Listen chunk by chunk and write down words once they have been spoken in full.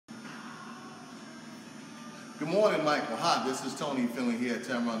Good morning, Michael. Hi, this is Tony Finley here at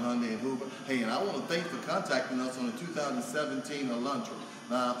Tameron Hyundai in Hoover. Hey, and I want to thank you for contacting us on the 2017 Elantra.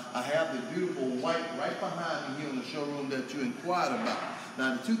 Now, I have the beautiful white right behind me here in the showroom that you inquired about.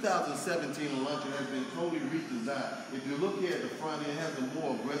 Now, the 2017 Elantra has been totally redesigned. If you look here at the front end, it has a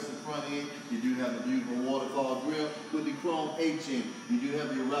more aggressive front end. You do have the beautiful waterfall grille with the chrome H in. You do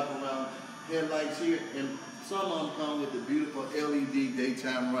have your wraparound headlights here, and some of them come with the beautiful LED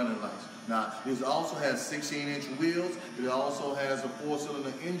daytime running lights. Now, it also has 16-inch wheels. It also has a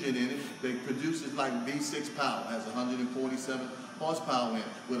 4-cylinder engine in it that produces like V6 power. It has 147 horsepower in it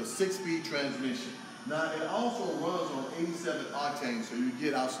with a 6-speed transmission. Now, it also runs on 87 octane, so you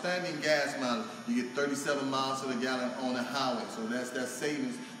get outstanding gas mileage. You get 37 miles to the gallon on the highway, so that's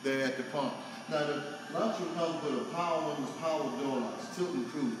savings there at the pump. Now, the Elantra comes with a power windows, power door locks, tilt and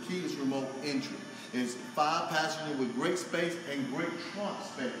cruise, keyless remote entry. It's 5-passenger with great space and great trunk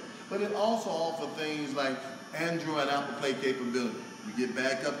space. But it also offers things like Android and Apple Play capability. You get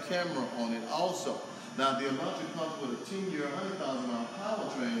backup camera on it also. Now, the Elantra comes with a 10-year, 100,000-mile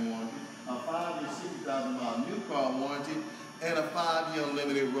powertrain warranty, a 5-year, 60,000-mile new car warranty, and a 5-year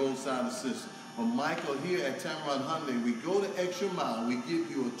unlimited roadside assistance. But Michael, here at Tameron Hyundai, we go the extra mile. We give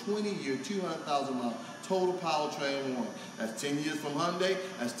you a 20-year, 200,000-mile total powertrain warranty. That's 10 years from Hyundai.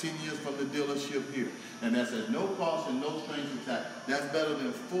 That's 10 years from the dealership here. And that's at no cost and no strings attached. That's better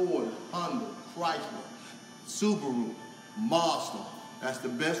than Ford, Honda, Chrysler, Subaru, Mazda. That's the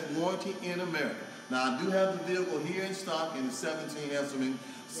best warranty in America. Now, I do have the vehicle here in stock, and the 17 has some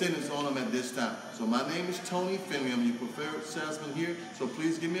incentives on them at this time. So my name is Tony Finley. I'm your preferred salesman here. So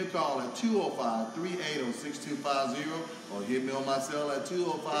please give me a call at 205-380-6250 or hit me on my cell at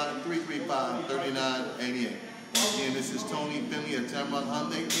 205-335-3988. Once again, this is Tony Finley at Tameron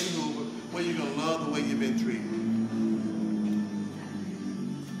Hyundai in Hoover, where you're going to love the way you've been treated.